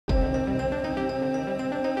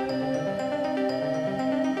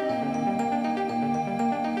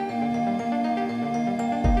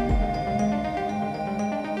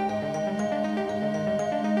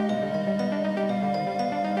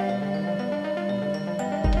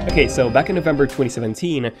Okay, so back in November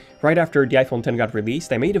 2017, right after the iPhone X got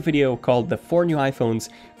released, I made a video called the 4 new iPhones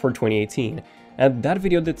for 2018. And that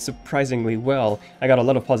video did surprisingly well. I got a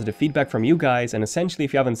lot of positive feedback from you guys, and essentially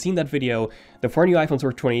if you haven't seen that video, the 4 new iPhones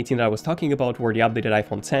for 2018 that I was talking about were the updated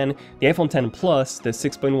iPhone X, the iPhone X Plus, the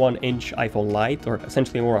 6.1-inch iPhone Lite, or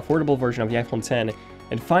essentially a more affordable version of the iPhone X,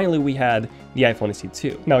 and finally we had the iPhone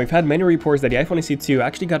SE2. Now we've had many reports that the iPhone SE2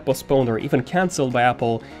 actually got postponed or even cancelled by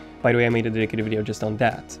Apple. By the way, I made a dedicated video just on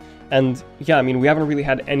that. And yeah, I mean, we haven't really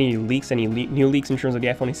had any leaks, new leaks in terms of the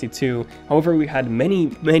iPhone SE2. However, we had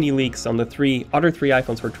many leaks on the other three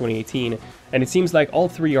iPhones for 2018, and it seems like all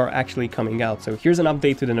three are actually coming out. So here's an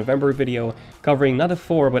update to the November video covering not the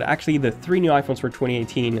 4, but actually the 3 new iPhones for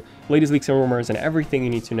 2018, latest leaks and rumors, and everything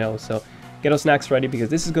you need to know. So get those snacks ready, because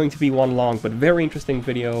this is going to be one long but very interesting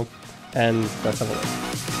video, and let's have a look.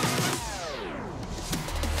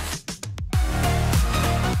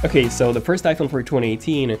 Okay, so the first iPhone for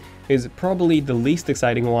 2018 is probably the least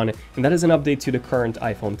exciting one, and that is an update to the current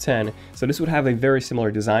iPhone X. So this would have a very similar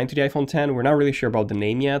design to the iPhone X. We're not really sure about the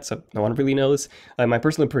name yet, so no one really knows. My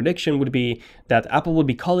personal prediction would be that Apple would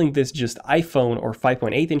be calling this just iPhone or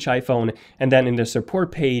 5.8-inch iPhone, and then in the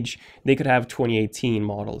support page, they could have 2018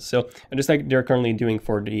 models. So just like they're currently doing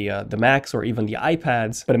for the Macs or even the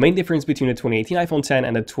iPads. But the main difference between the 2018 iPhone X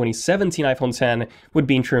and the 2017 iPhone X would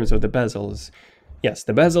be in terms of the bezels. Yes,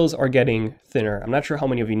 the bezels are getting thinner. I'm not sure how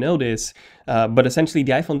many of you know this, but essentially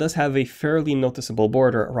the iPhone does have a fairly noticeable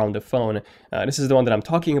border around the phone. This is the one that I'm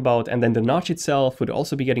talking about, and then the notch itself would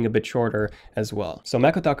also be getting a bit shorter as well. So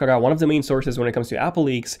Makotakara, one of the main sources when it comes to Apple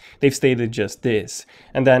leaks, they've stated just this.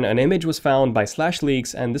 And then an image was found by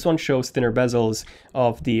 /leaks, and this one shows thinner bezels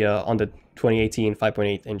of the on the 2018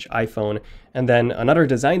 5.8-inch iPhone. And then another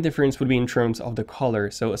design difference would be in terms of the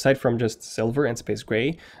color. So aside from just silver and space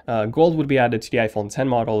gray, gold would be added to the iPhone X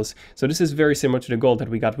models. So this is very similar to the gold that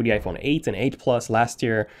we got with the iPhone 8 and 8 Plus last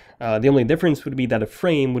year. The only difference would be that the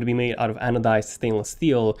frame would be made out of anodized stainless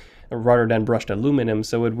steel rather than brushed aluminum.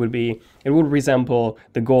 So it would resemble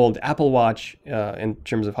the gold Apple Watch in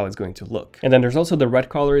terms of how it's going to look. And then there's also the red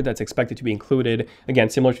color that's expected to be included, again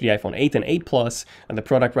similar to the iPhone 8 and 8 Plus, and the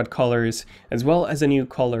product red colors, as well as a new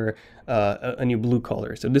color, a new blue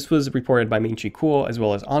color. So this was reported by Minchi Kuo as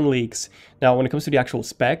well as OnLeaks. Now when it comes to the actual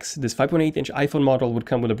specs, this 5.8-inch iPhone model would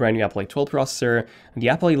come with a brand new Apple A12 processor. The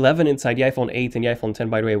Apple A11 inside the iPhone 8 and the iPhone X,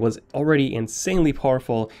 by the way, was already insanely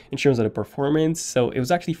powerful in terms of the performance. So it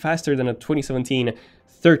was actually faster than a 2017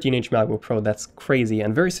 13-inch MacBook Pro. That's crazy,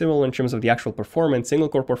 and very similar in terms of the actual performance,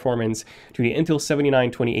 single-core performance, to the Intel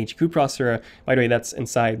 7920HQ processor. By the way, that's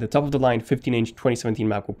inside the top-of-the-line 15-inch 2017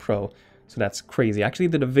 MacBook Pro. So that's crazy. I actually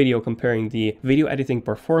did a video comparing the video editing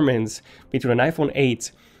performance between an iPhone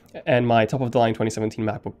 8 and my top-of-the-line 2017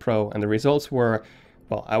 MacBook Pro, and the results were,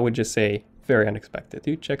 well, I would just say very unexpected.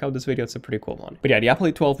 Dude, check out this video, it's a pretty cool one. But yeah, the Apple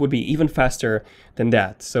A12 would be even faster than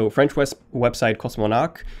that. So French website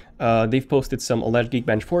Cosmonaut, they've posted some alleged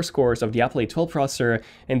Geekbench 4 scores of the Apple A12 processor,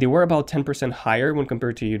 and they were about 10% higher when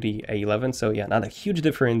compared to the A11. So yeah, not a huge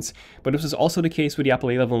difference, but this was also the case with the Apple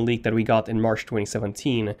A11 leak that we got in March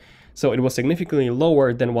 2017. So it was significantly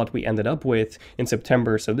lower than what we ended up with in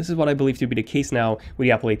September. So this is what I believe to be the case now with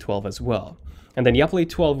the Apple A12 as well. And then the Apple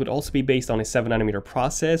A12 would also be based on a 7nm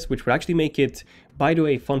process, which would actually make it, by the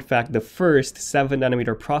way, fun fact, the first 7nm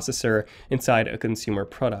processor inside a consumer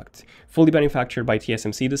product. Fully manufactured by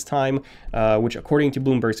TSMC this time, which according to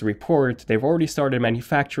Bloomberg's report, they've already started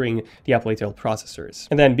manufacturing the Apple A12 processors.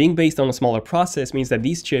 And then being based on a smaller process means that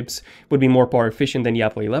these chips would be more power efficient than the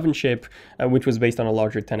Apple A11 chip, which was based on a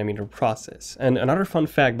larger 10nm process. And another fun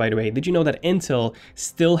fact, by the way, did you know that Intel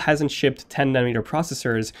still hasn't shipped 10nm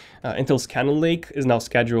processors? Intel's Cannon Lake is now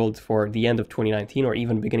scheduled for the end of 2019 or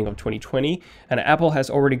even beginning of 2020, and Apple has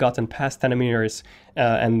already gotten past 10nm,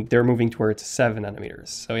 and they're moving towards 7nm.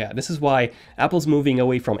 So yeah, this is why Apple's moving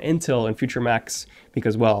away from Intel in future Macs,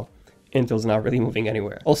 because, well, Intel's not really moving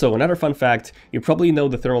anywhere. Also, another fun fact, you probably know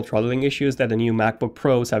the thermal throttling issues that the new MacBook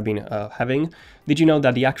Pros have been having. Did you know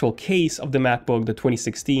that the actual case of the MacBook, the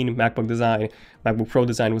 2016 MacBook Pro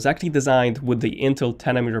design, was actually designed with the Intel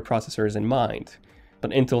 10nm processors in mind? But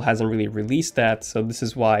Intel hasn't really released that, so this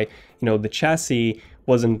is why, you know, the chassis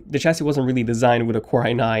wasn't really designed with a Core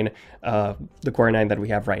i9, the Core i9 that we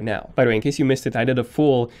have right now. By the way, in case you missed it, I did a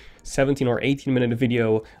full 17 or 18 minute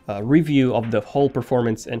video review of the whole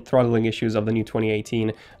performance and throttling issues of the new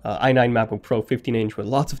 2018 i9 MacBook Pro 15-inch with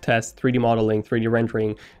lots of tests, 3D modeling, 3D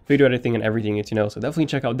rendering, video editing, and everything you need to know. So definitely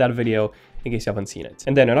check out that video in case you haven't seen it.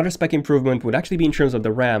 And then another spec improvement would actually be in terms of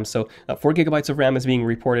the RAM. So 4 GB of RAM is being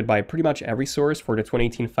reported by pretty much every source for the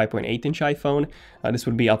 2018 5.8-inch iPhone. This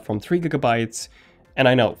would be up from 3 GB. And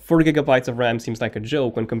I know 4 gigabytes of RAM seems like a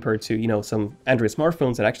joke when compared to, you know, some Android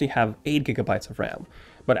smartphones that actually have 8 gigabytes of RAM.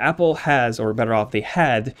 But Apple has, or better off, they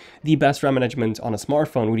had the best RAM management on a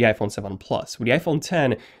smartphone with the iPhone 7 Plus. With the iPhone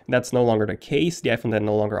 10, that's no longer the case. The iPhone 10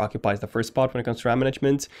 no longer occupies the first spot when it comes to RAM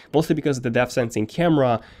management, mostly because the depth sensing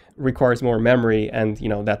camera requires more memory, and, you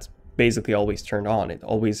know, that's basically always turned on. It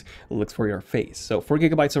always looks for your face. So 4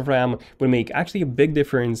 gigabytes of RAM would make actually a big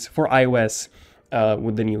difference for iOS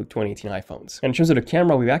with the new 2018 iPhones. And in terms of the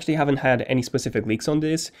camera, we actually haven't had any specific leaks on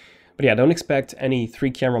this. But yeah, don't expect any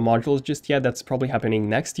 3 camera modules just yet. That's probably happening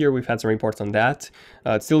next year. We've had some reports on that.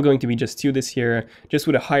 It's still going to be just 2 this year, just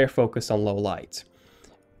with a higher focus on low light.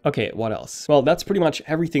 Okay, what else? Well, that's pretty much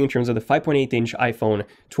everything in terms of the 5.8-inch iPhone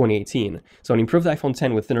 2018. So an improved iPhone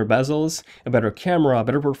 10 with thinner bezels, a better camera,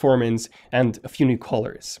 better performance, and a few new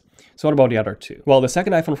colors. So what about the other 2? Well, the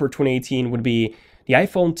second iPhone for 2018 would be the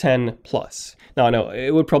iPhone 10 Plus. Now, I know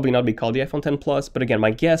it would probably not be called the iPhone 10 Plus, but again, my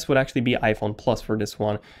guess would actually be iPhone Plus for this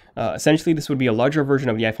one. Essentially, this would be a larger version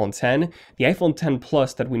of the iPhone 10, the iPhone 10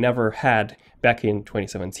 Plus that we never had back in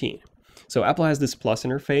 2017. So Apple has this Plus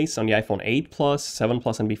interface on the iPhone 8 Plus, 7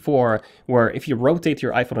 Plus, and before, where if you rotate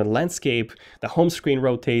your iPhone in landscape, the home screen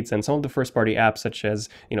rotates, and some of the first-party apps, such as,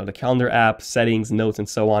 you know, the calendar app, settings, notes, and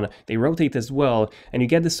so on, they rotate as well, and you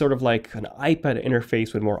get this sort of like an iPad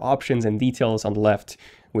interface with more options and details on the left,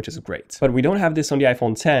 which is great. But we don't have this on the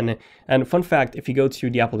iPhone 10, and fun fact, if you go to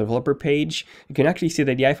the Apple developer page, you can actually see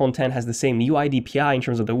that the iPhone 10 has the same UI DPI in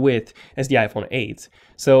terms of the width as the iPhone 8.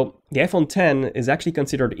 So the iPhone 10 is actually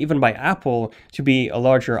considered, even by Apple, to be a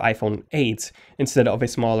larger iPhone 8 instead of a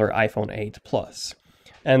smaller iPhone 8 Plus.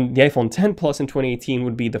 And the iPhone 10 Plus in 2018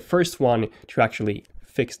 would be the first one to actually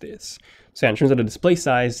fix this. So in terms of the display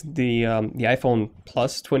size, the iPhone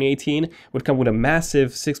Plus 2018 would come with a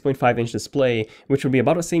massive 6.5-inch display, which would be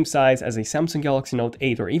about the same size as a Samsung Galaxy Note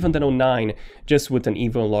 8 or even the Note 9, just with an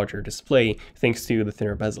even larger display, thanks to the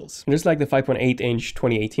thinner bezels. And just like the 5.8-inch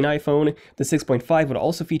 2018 iPhone, the 6.5 would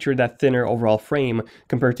also feature that thinner overall frame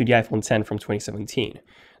compared to the iPhone 10 from 2017.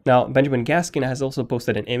 Now, Benjamin Gaskin has also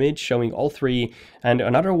posted an image showing all 3, and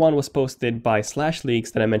another one was posted by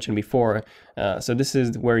Slashleaks that I mentioned before. So this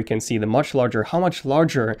is where you can see how much larger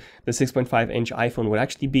the 6.5-inch iPhone would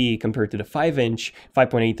actually be compared to the 5-inch,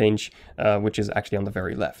 5.8-inch, which is actually on the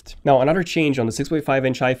very left. Now, another change on the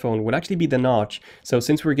 6.5-inch iPhone would actually be the notch. So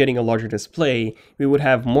since we're getting a larger display, we would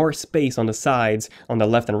have more space on the sides, on the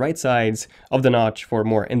left and right sides of the notch for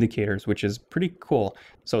more indicators, which is pretty cool.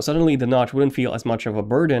 So suddenly the notch wouldn't feel as much of a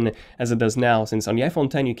burden as it does now, since on the iPhone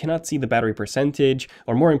 10 you cannot see the battery percentage,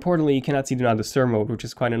 or more importantly, you cannot see Do Not Disturb mode, which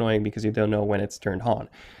is quite annoying because you don't know when it's turned on.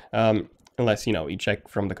 Unless, you know, you check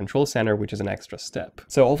from the control center, which is an extra step.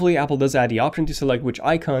 So hopefully Apple does add the option to select which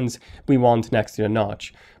icons we want next to the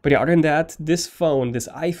notch. But yeah, other than that, this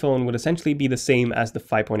iPhone would essentially be the same as the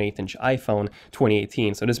 5.8-inch iPhone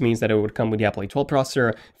 2018. So this means that it would come with the Apple A12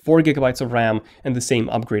 processor, 4 gigabytes of RAM, and the same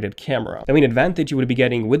upgraded camera. The main advantage you would be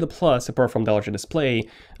getting with the Plus, apart from the larger display,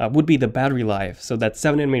 would be the battery life. So that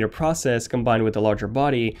 7nm process combined with the larger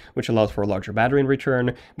body, which allows for a larger battery in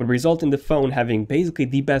return, would result in the phone having basically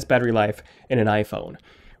the best battery life in an iPhone.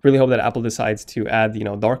 Really hope that Apple decides to add, you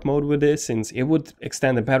know, dark mode with this, since it would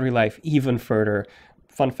extend the battery life even further.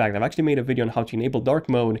 Fun fact, I've actually made a video on how to enable dark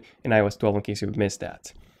mode in iOS 12 in case you've missed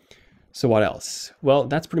that. So what else? Well,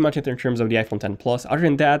 that's pretty much it in terms of the iPhone 10 Plus. Other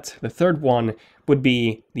than that, the third one would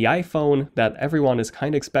be the iPhone that everyone is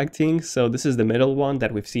kind of expecting. So this is the middle one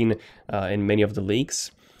that we've seen in many of the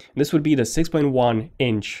leaks. This would be the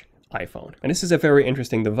 6.1-inch iPhone. And this is a very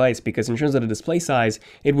interesting device because in terms of the display size,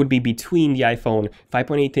 it would be between the iPhone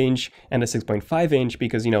 5.8-inch and the 6.5-inch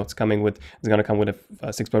because, you know, it's going to come with a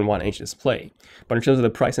 6.1-inch display. But in terms of the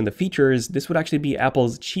price and the features, this would actually be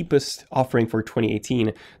Apple's cheapest offering for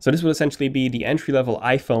 2018. So this would essentially be the entry-level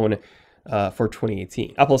iPhone for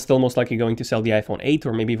 2018. Apple's still most likely going to sell the iPhone 8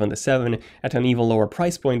 or maybe even the 7 at an even lower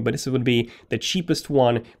price point, but this would be the cheapest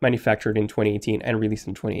one manufactured in 2018 and released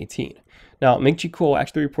in 2018. Now, Ming-Chi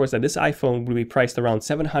actually reports that this iPhone will be priced around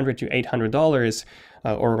 $700 to $800,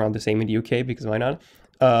 or around the same in the UK, because why not?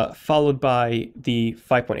 Followed by the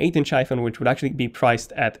 5.8-inch iPhone, which would actually be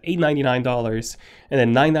priced at $899, and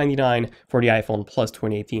then $999 for the iPhone Plus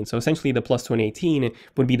 2018. So essentially, the Plus 2018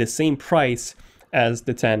 would be the same price as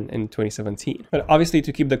the 10 in 2017. But obviously,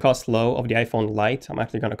 to keep the cost low of the iPhone Lite, I'm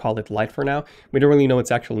actually going to call it Lite for now. We don't really know its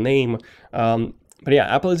actual name. But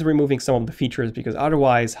yeah, Apple is removing some of the features because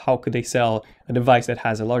otherwise, how could they sell a device that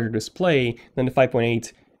has a larger display than the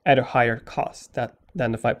 5.8 at a higher cost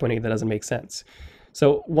than the 5.8? That doesn't make sense.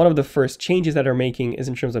 So one of the first changes that they're making is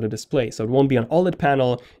in terms of the display. So it won't be an OLED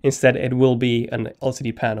panel, instead it will be an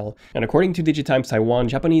LCD panel. And according to DigiTimes Taiwan,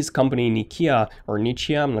 Japanese company Nikia, or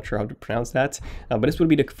Nichia, I'm not sure how to pronounce that, but this would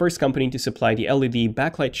be the first company to supply the LED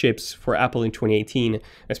backlight chips for Apple in 2018,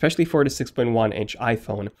 especially for the 6.1-inch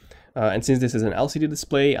iPhone. And since this is an LCD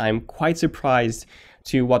display, I'm quite surprised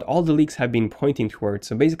to what all the leaks have been pointing towards.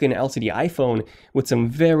 So basically an LCD iPhone with some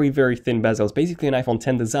very, very thin bezels, basically an iPhone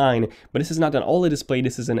 10 design, but this is not an OLED display,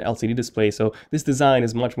 this is an LCD display, so this design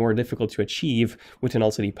is much more difficult to achieve with an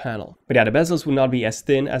LCD panel. But yeah, the bezels will not be as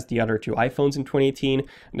thin as the other two iPhones in 2018,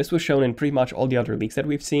 and this was shown in pretty much all the other leaks that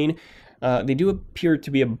we've seen. They do appear to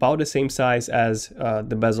be about the same size as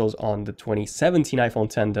the bezels on the 2017 iPhone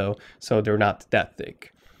 10 though, so they're not that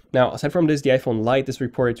thick. Now, aside from this, the iPhone Lite is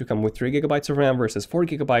reported to come with 3GB of RAM versus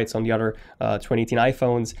 4GB on the other 2018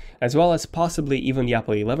 iPhones, as well as possibly even the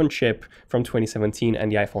Apple 11 chip from 2017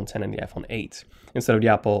 and the iPhone 10 and the iPhone 8, instead of the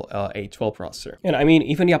Apple A12 processor. And I mean,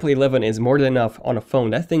 even the Apple 11 is more than enough on a phone.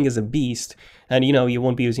 That thing is a beast, and you know, you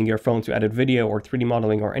won't be using your phone to edit video or 3D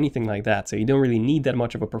modeling or anything like that, so you don't really need that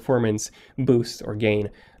much of a performance boost or gain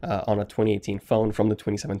on a 2018 phone from the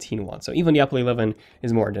 2017 one. So even the Apple 11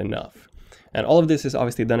 is more than enough. And all of this is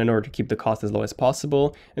obviously done in order to keep the cost as low as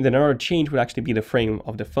possible. And then another change would actually be the frame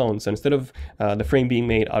of the phone. So instead of the frame being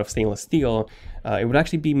made out of stainless steel, it would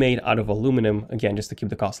actually be made out of aluminum, again, just to keep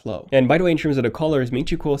the cost low. And by the way, in terms of the colors,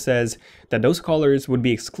 Michiko says that those colors would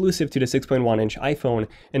be exclusive to the 6.1-inch iPhone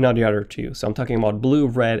and not the other two. So I'm talking about blue,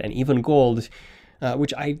 red, and even gold,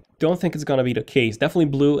 which I don't think is going to be the case. Definitely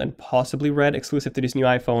blue and possibly red exclusive to this new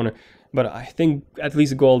iPhone, but I think at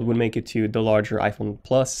least gold would make it to the larger iPhone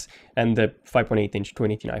Plus and the 5.8-inch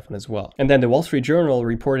 2018 iPhone as well. And then the Wall Street Journal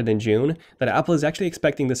reported in June that Apple is actually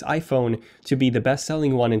expecting this iPhone to be the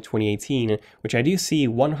best-selling one in 2018, which I do see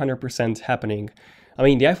 100% happening. I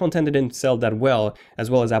mean, the iPhone 10 didn't sell that well as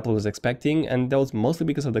Apple was expecting, and that was mostly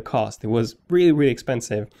because of the cost. It was really, really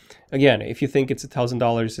expensive. Again, if you think it's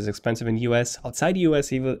 $1,000 is expensive in the US, outside the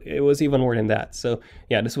US, it was even more than that. So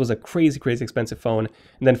yeah, this was a crazy, crazy expensive phone.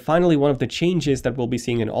 And then finally, one of the changes that we'll be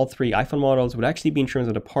seeing in all three iPhone models would actually be in terms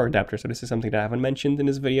of the power adapter. So this is something that I haven't mentioned in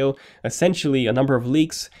this video. Essentially, a number of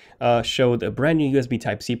leaks showed a brand new USB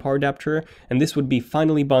Type-C power adapter, and this would be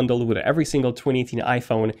finally bundled with every single 2018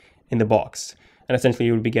 iPhone in the box. And essentially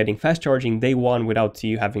you would be getting fast charging day one without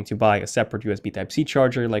you having to buy a separate USB Type-C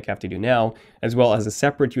charger like you have to do now, as well as a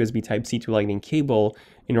separate USB Type-C to Lightning cable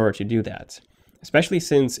in order to do that. Especially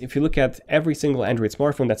since if you look at every single Android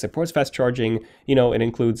smartphone that supports fast charging, you know, it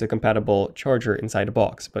includes a compatible charger inside the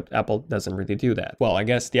box, but Apple doesn't really do that. Well, I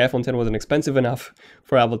guess the iPhone 10 wasn't expensive enough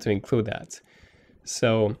for Apple to include that.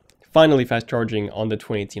 So finally fast charging on the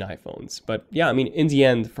 2018 iPhones. But yeah, I mean, in the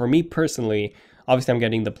end, for me personally, obviously I'm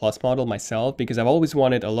getting the Plus model myself because I've always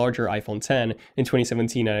wanted a larger iPhone 10 in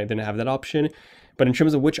 2017 and I didn't have that option. But in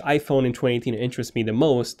terms of which iPhone in 2018 interests me the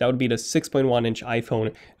most, that would be the 6.1-inch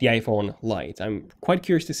iPhone, the iPhone Lite. I'm quite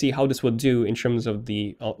curious to see how this would do in terms of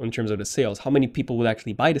the sales, how many people would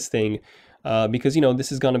actually buy this thing, because you know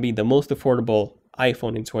this is going to be the most affordable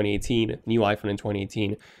iPhone in 2018, new iPhone in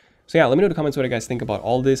 2018. So yeah, let me know in the comments what you guys think about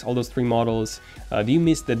all this, all those three models. Do you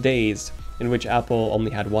miss the days in which Apple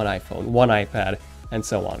only had one iPhone, one iPad, and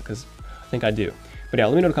so on? Because I think I do. But yeah,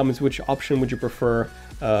 let me know in the comments which option would you prefer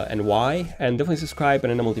and why. And definitely subscribe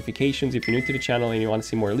and enable notifications if you're new to the channel and you want to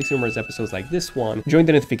see more release numerous episodes like this one. Join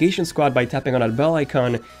the notification squad by tapping on that bell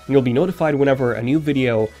icon and you'll be notified whenever a new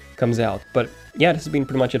video comes out. But yeah, this has been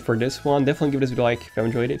pretty much it for this one. Definitely give this video a like if you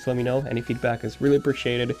enjoyed it, so let me know. Any feedback is really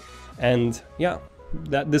appreciated. And yeah,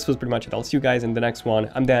 this was pretty much it. I'll see you guys in the next one.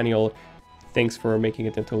 I'm Daniel. Thanks for making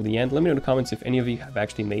it until the end. Let me know in the comments if any of you have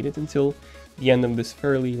actually made it until the end of this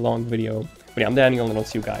fairly long video. But yeah, I'm Daniel, and I'll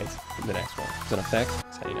see you guys in the next one.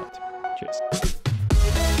 ZONEofTECH, signing out. Cheers.